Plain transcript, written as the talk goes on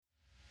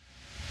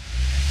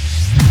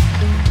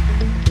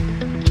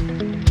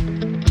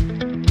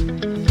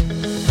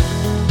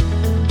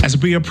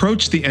As we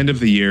approach the end of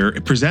the year,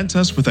 it presents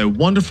us with a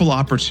wonderful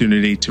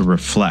opportunity to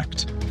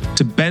reflect,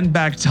 to bend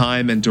back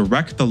time and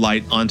direct the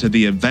light onto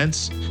the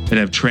events that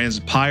have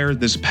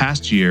transpired this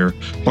past year,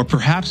 or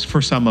perhaps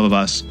for some of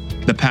us,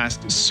 the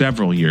past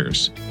several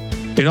years.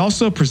 It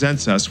also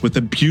presents us with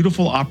a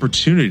beautiful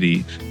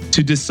opportunity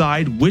to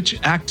decide which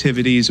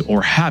activities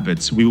or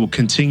habits we will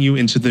continue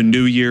into the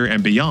new year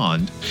and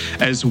beyond,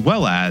 as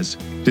well as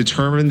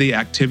determine the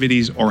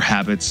activities or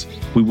habits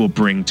we will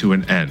bring to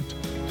an end.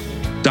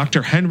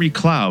 Dr. Henry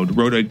Cloud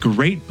wrote a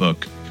great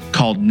book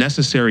called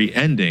Necessary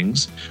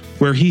Endings,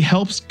 where he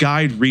helps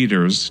guide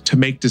readers to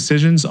make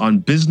decisions on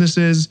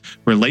businesses,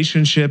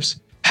 relationships,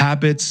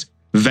 habits,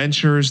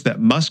 ventures that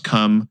must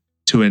come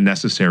to a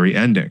necessary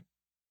ending.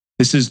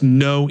 This is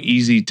no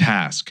easy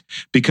task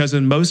because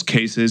in most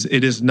cases,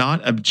 it is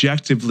not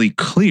objectively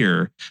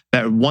clear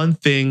that one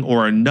thing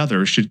or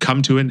another should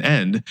come to an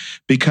end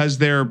because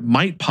there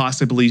might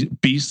possibly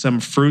be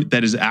some fruit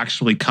that is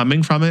actually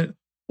coming from it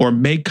or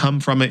may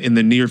come from it in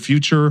the near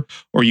future,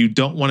 or you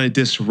don't want to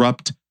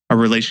disrupt a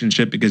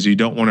relationship because you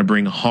don't want to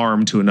bring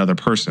harm to another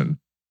person.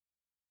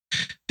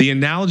 The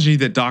analogy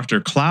that Dr.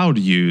 Cloud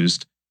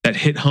used that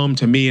hit home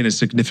to me in a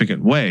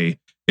significant way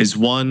is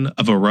one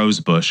of a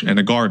rose bush and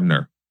a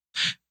gardener.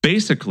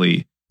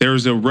 Basically,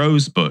 there's a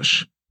rose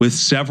bush with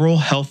several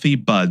healthy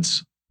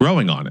buds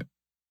growing on it.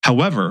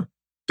 However,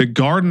 the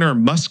gardener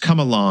must come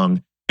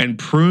along and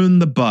prune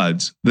the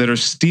buds that are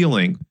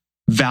stealing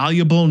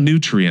valuable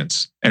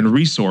nutrients and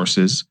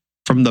resources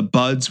from the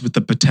buds with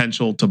the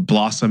potential to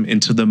blossom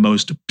into the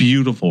most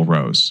beautiful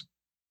rose.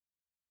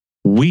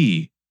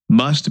 We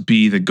must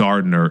be the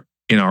gardener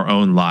in our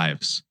own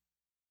lives.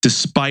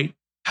 Despite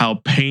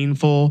how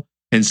painful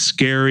and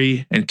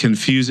scary and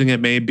confusing it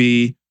may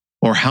be,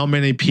 or how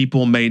many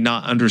people may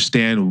not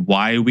understand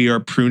why we are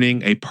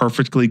pruning a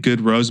perfectly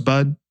good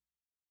rosebud,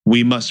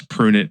 we must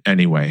prune it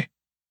anyway.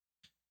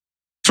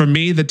 For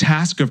me, the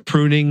task of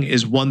pruning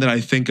is one that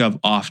I think of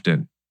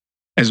often.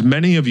 As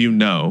many of you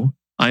know,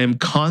 I am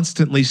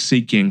constantly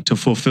seeking to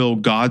fulfill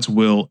God's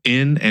will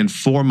in and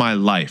for my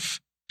life,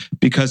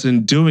 because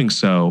in doing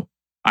so,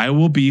 I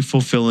will be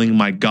fulfilling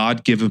my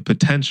God-given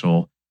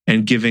potential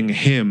and giving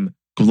Him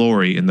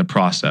glory in the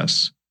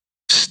process.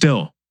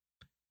 Still,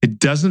 it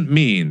doesn't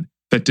mean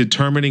that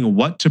determining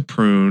what to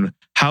prune,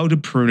 how to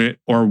prune it,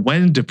 or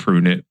when to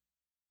prune it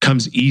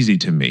comes easy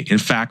to me. In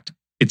fact,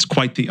 it's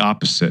quite the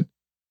opposite.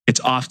 It's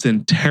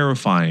often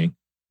terrifying,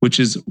 which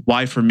is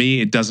why for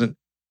me, it doesn't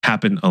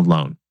happen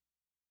alone.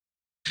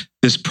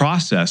 This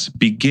process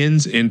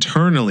begins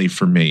internally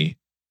for me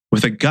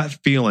with a gut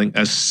feeling,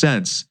 a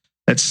sense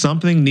that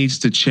something needs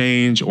to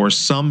change or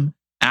some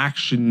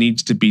action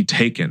needs to be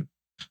taken.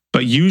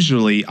 But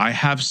usually I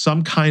have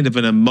some kind of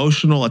an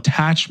emotional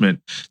attachment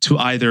to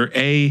either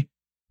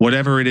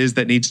whatever it is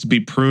that needs to be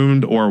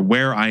pruned, or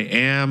where I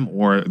am,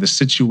 or the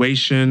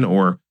situation,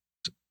 or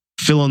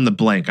fill in the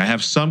blank. I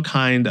have some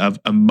kind of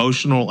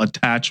emotional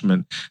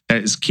attachment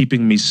that is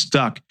keeping me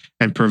stuck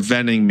and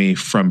preventing me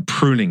from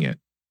pruning it.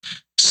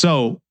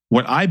 So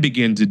what I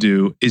begin to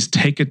do is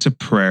take it to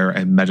prayer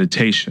and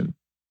meditation.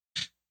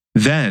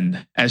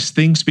 Then, as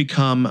things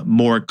become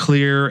more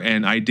clear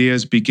and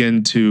ideas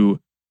begin to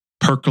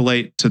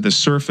percolate to the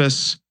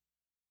surface,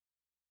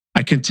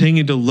 I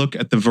continue to look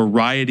at the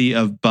variety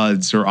of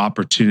buds or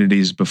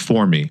opportunities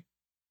before me.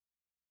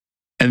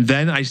 And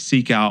then I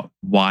seek out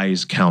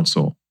wise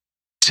counsel,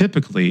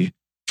 typically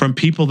from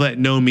people that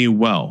know me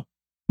well,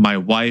 my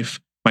wife,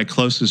 my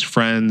closest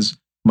friends,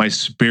 my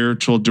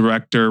spiritual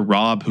director,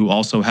 Rob, who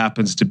also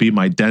happens to be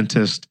my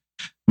dentist,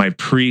 my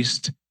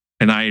priest,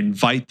 and I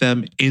invite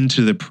them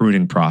into the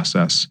pruning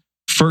process.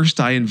 First,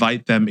 I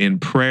invite them in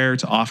prayer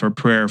to offer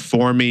prayer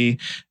for me,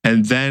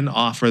 and then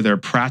offer their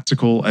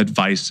practical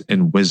advice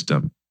and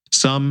wisdom.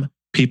 Some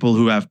people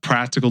who have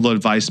practical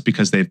advice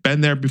because they've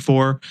been there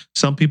before.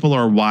 Some people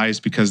are wise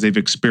because they've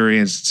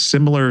experienced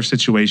similar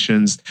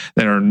situations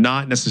that are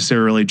not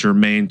necessarily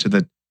germane to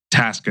the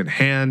task at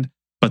hand,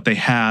 but they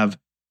have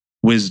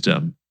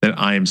wisdom that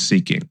I am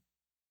seeking.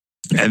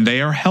 And they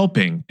are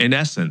helping, in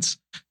essence,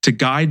 to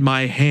guide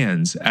my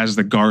hands as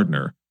the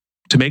gardener,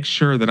 to make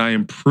sure that I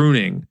am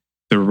pruning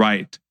the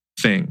right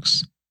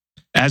things.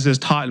 As is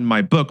taught in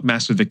my book,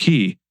 Master the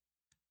Key,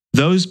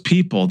 those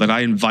people that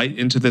I invite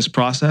into this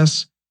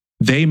process,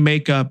 they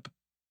make up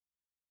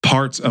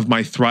parts of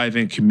my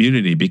thriving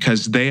community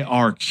because they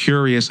are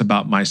curious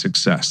about my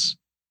success.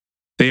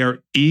 They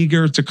are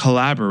eager to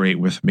collaborate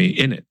with me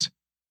in it.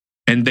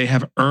 And they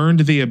have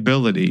earned the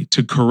ability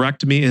to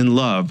correct me in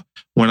love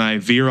when I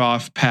veer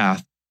off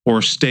path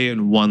or stay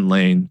in one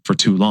lane for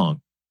too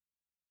long.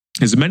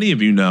 As many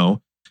of you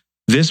know,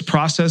 this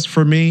process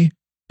for me,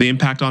 the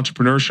Impact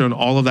Entrepreneur Show and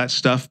all of that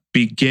stuff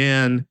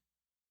began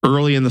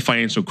early in the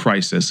financial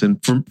crisis.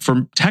 And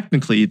from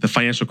technically, the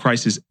financial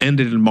crisis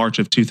ended in March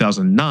of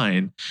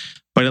 2009,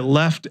 but it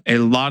left a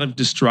lot of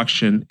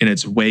destruction in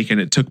its wake,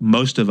 and it took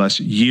most of us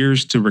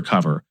years to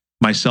recover,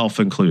 myself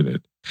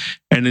included.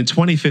 And in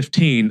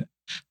 2015,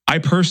 I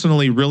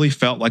personally really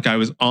felt like I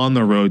was on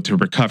the road to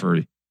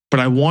recovery. but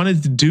I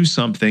wanted to do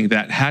something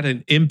that had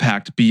an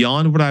impact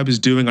beyond what I was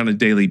doing on a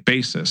daily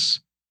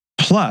basis.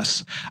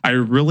 Plus, I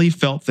really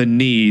felt the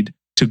need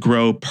to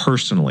grow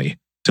personally,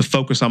 to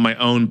focus on my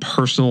own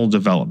personal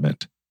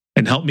development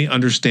and help me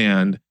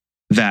understand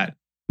that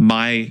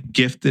my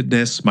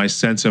giftedness, my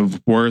sense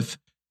of worth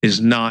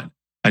is not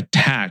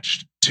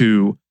attached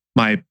to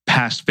my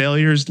past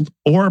failures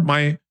or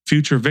my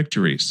future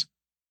victories.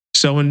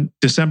 So in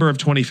December of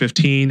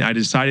 2015, I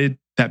decided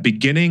that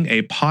beginning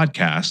a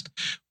podcast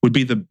would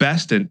be the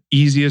best and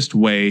easiest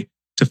way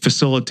to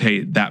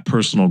facilitate that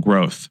personal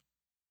growth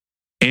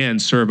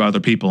and serve other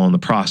people in the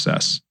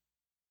process.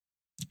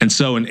 And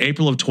so in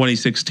April of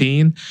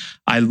 2016,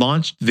 I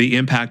launched the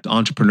Impact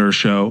Entrepreneur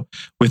Show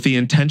with the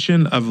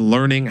intention of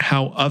learning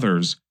how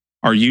others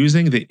are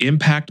using the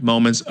impact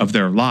moments of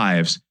their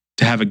lives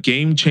to have a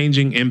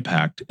game-changing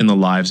impact in the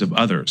lives of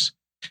others.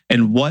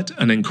 And what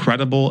an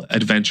incredible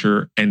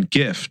adventure and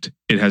gift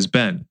it has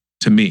been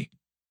to me.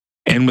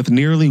 And with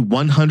nearly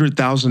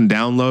 100,000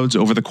 downloads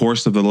over the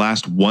course of the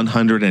last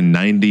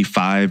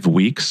 195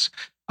 weeks,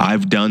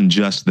 I've done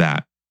just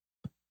that.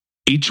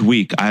 Each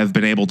week, I have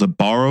been able to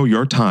borrow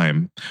your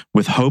time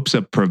with hopes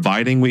of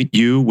providing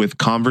you with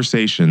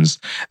conversations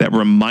that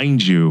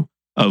remind you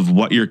of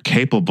what you're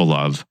capable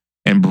of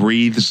and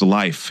breathes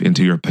life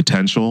into your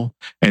potential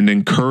and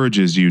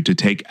encourages you to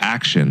take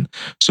action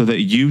so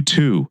that you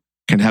too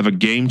can have a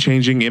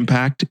game-changing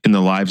impact in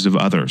the lives of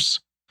others.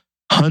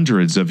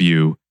 Hundreds of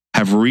you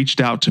have reached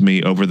out to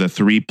me over the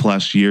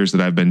 3+ years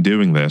that I've been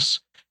doing this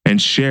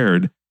and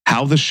shared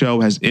how the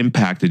show has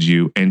impacted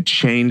you and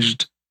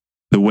changed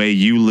the way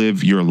you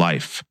live your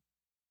life.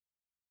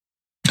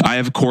 I,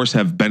 of course,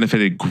 have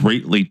benefited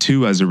greatly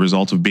too as a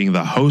result of being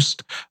the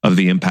host of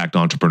the Impact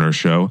Entrepreneur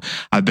Show.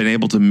 I've been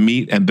able to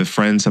meet and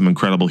befriend some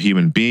incredible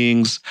human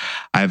beings.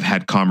 I've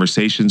had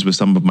conversations with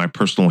some of my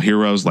personal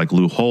heroes like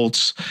Lou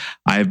Holtz.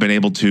 I have been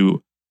able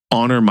to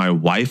honor my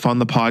wife on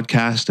the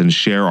podcast and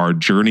share our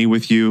journey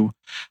with you.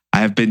 I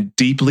have been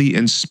deeply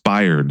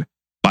inspired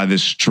by the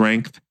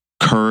strength,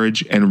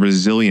 courage, and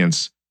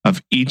resilience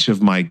of each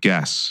of my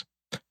guests.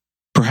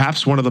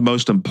 Perhaps one of the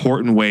most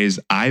important ways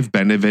I've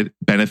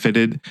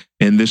benefited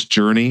in this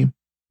journey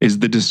is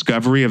the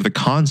discovery of the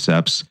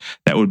concepts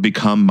that would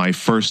become my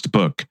first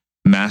book,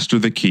 Master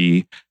the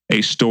Key,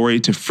 a story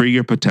to free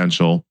your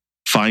potential,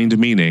 find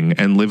meaning,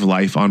 and live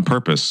life on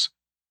purpose,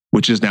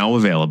 which is now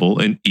available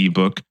in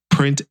ebook,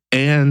 print,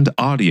 and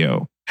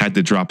audio. Had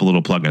to drop a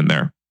little plug in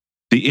there.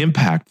 The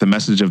impact the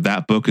message of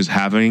that book is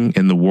having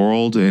in the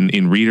world and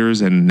in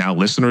readers and now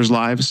listeners'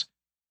 lives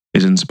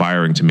is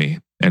inspiring to me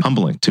and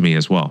humbling to me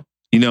as well.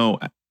 You know,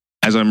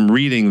 as I'm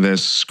reading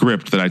this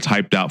script that I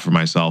typed out for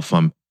myself,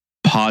 I'm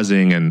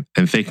pausing and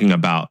thinking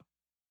about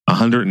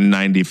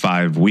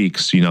 195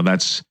 weeks. You know,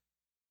 that's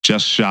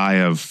just shy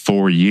of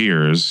 4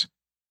 years.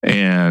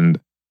 And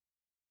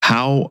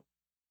how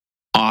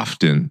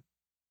often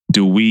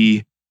do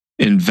we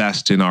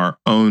invest in our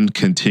own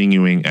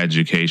continuing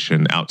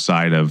education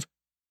outside of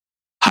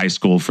high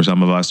school for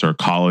some of us, or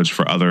college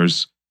for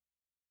others,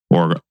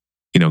 or,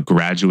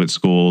 graduate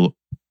school?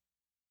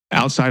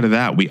 Outside of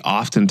that, we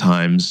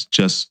oftentimes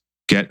just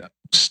get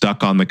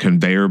stuck on the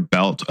conveyor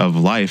belt of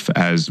life,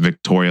 as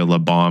Victoria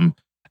Labalme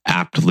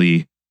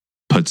aptly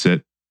puts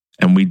it,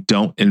 and we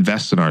don't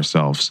invest in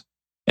ourselves.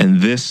 And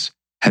this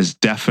has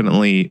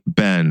definitely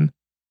been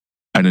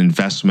an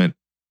investment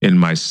in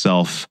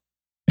myself,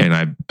 and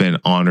I've been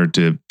honored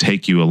to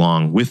take you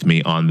along with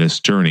me on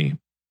this journey.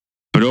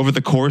 But over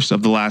the course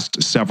of the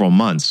last several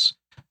months,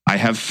 I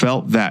have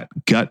felt that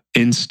gut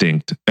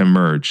instinct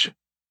emerge.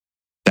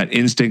 That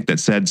instinct that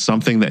said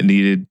something that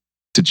needed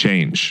to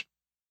change.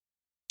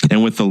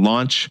 And with the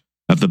launch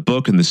of the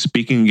book and the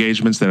speaking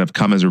engagements that have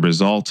come as a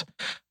result,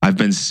 I've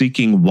been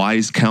seeking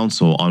wise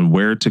counsel on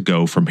where to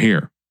go from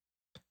here.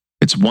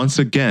 It's once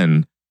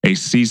again a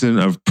season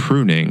of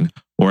pruning,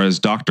 or as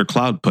Dr.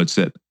 Cloud puts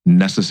it,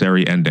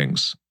 necessary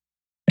endings.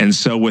 And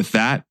so with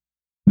that,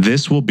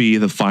 this will be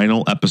the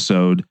final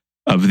episode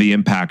of the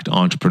Impact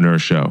Entrepreneur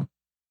Show.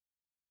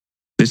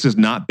 This has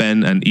not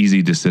been an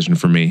easy decision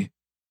for me,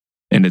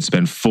 and it's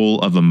been full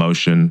of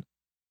emotion,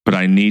 but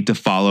I need to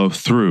follow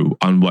through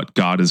on what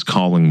God is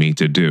calling me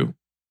to do.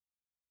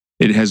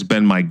 It has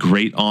been my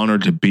great honor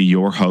to be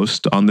your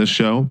host on this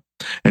show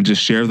and to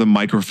share the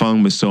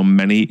microphone with so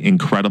many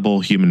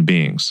incredible human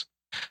beings.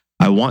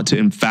 I want to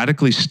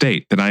emphatically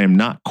state that I am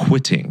not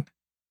quitting,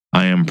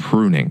 I am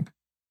pruning.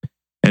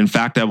 In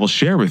fact, I will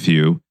share with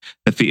you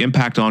that the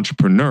Impact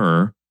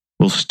Entrepreneur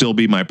will still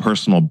be my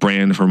personal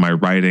brand for my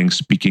writing,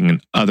 speaking,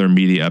 and other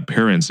media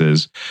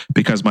appearances,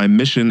 because my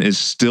mission is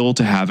still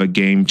to have a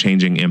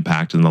game-changing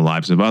impact in the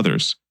lives of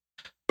others.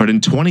 But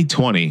in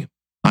 2020,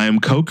 I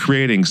am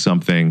co-creating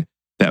something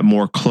that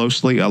more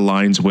closely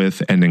aligns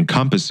with and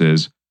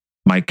encompasses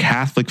my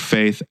Catholic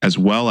faith as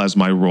well as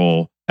my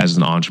role as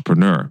an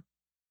entrepreneur.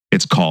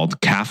 It's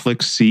called Catholic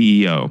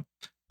CEO.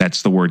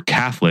 That's the word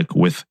Catholic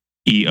with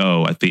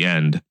EO at the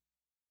end.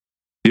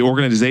 The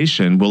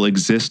organization will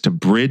exist to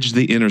bridge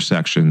the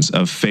intersections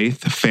of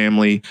faith,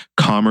 family,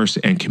 commerce,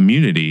 and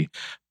community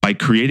by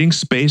creating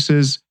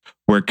spaces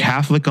where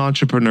Catholic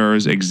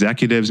entrepreneurs,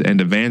 executives,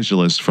 and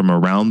evangelists from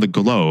around the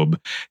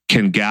globe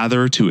can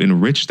gather to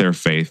enrich their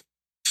faith,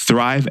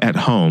 thrive at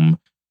home,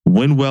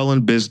 win well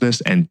in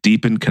business, and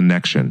deepen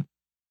connection.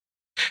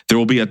 There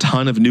will be a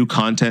ton of new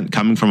content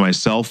coming from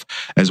myself,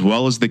 as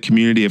well as the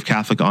community of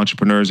Catholic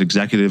entrepreneurs,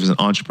 executives, and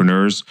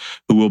entrepreneurs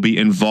who will be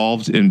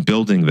involved in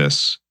building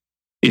this.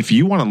 If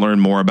you want to learn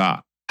more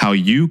about how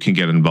you can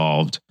get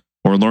involved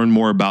or learn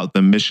more about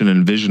the mission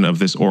and vision of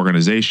this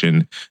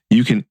organization,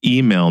 you can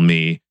email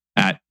me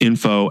at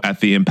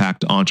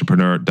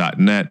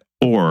info@theimpactentrepreneur.net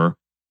or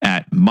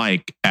at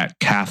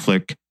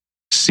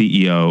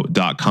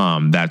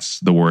mike@catholicCEO.com. That's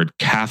the word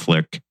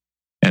Catholic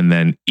and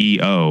then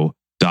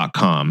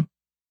EO.com.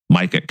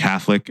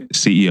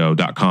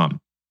 mike@catholicCEO.com.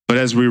 But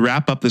as we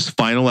wrap up this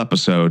final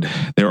episode,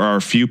 there are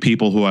a few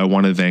people who I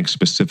want to thank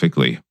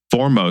specifically.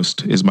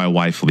 Foremost is my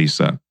wife,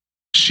 Lisa.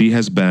 She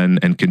has been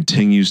and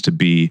continues to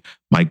be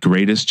my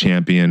greatest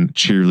champion,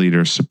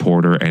 cheerleader,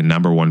 supporter, and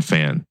number one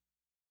fan.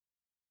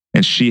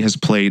 And she has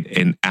played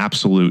an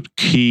absolute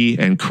key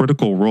and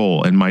critical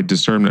role in my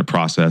discernment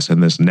process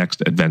in this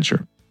next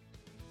adventure.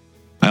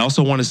 I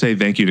also want to say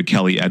thank you to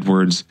Kelly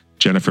Edwards,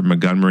 Jennifer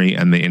Montgomery,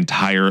 and the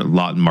entire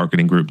Lawton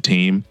Marketing Group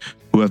team,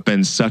 who have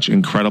been such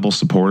incredible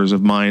supporters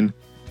of mine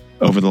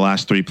over the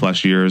last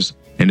 3+ years.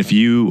 And if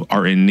you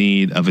are in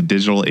need of a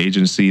digital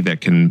agency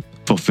that can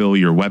fulfill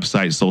your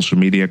website, social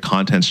media,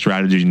 content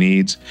strategy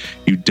needs,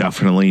 you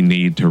definitely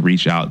need to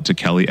reach out to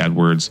Kelly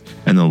Edwards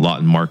and the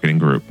Lawton Marketing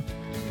Group.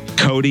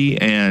 Cody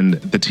and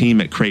the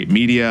team at Create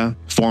Media,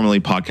 formerly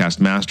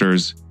Podcast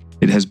Masters,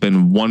 it has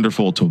been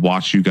wonderful to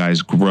watch you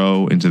guys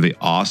grow into the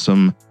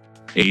awesome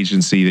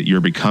agency that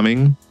you're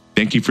becoming.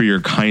 Thank you for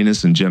your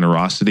kindness and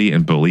generosity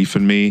and belief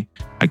in me.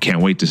 I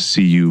can't wait to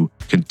see you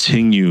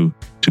continue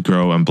to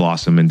grow and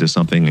blossom into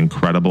something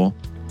incredible.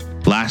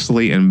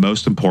 Lastly, and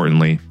most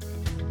importantly,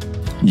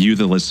 you,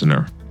 the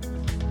listener.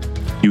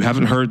 You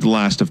haven't heard the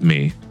last of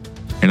me,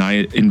 and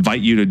I invite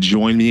you to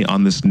join me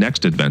on this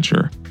next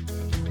adventure.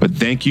 But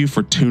thank you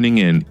for tuning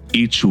in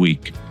each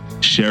week,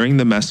 sharing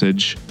the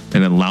message,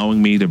 and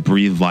allowing me to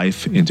breathe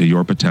life into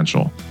your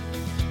potential.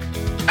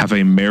 Have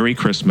a Merry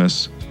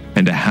Christmas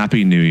and a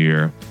Happy New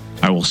Year.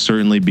 I will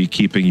certainly be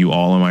keeping you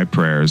all in my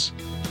prayers,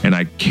 and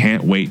I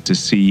can't wait to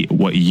see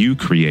what you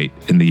create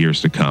in the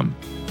years to come.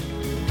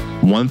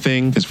 One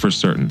thing is for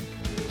certain.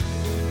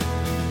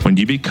 When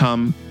you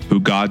become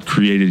who God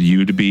created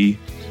you to be,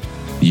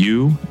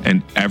 you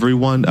and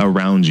everyone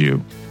around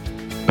you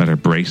better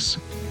brace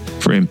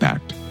for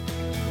impact.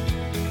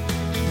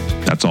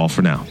 That's all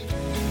for now.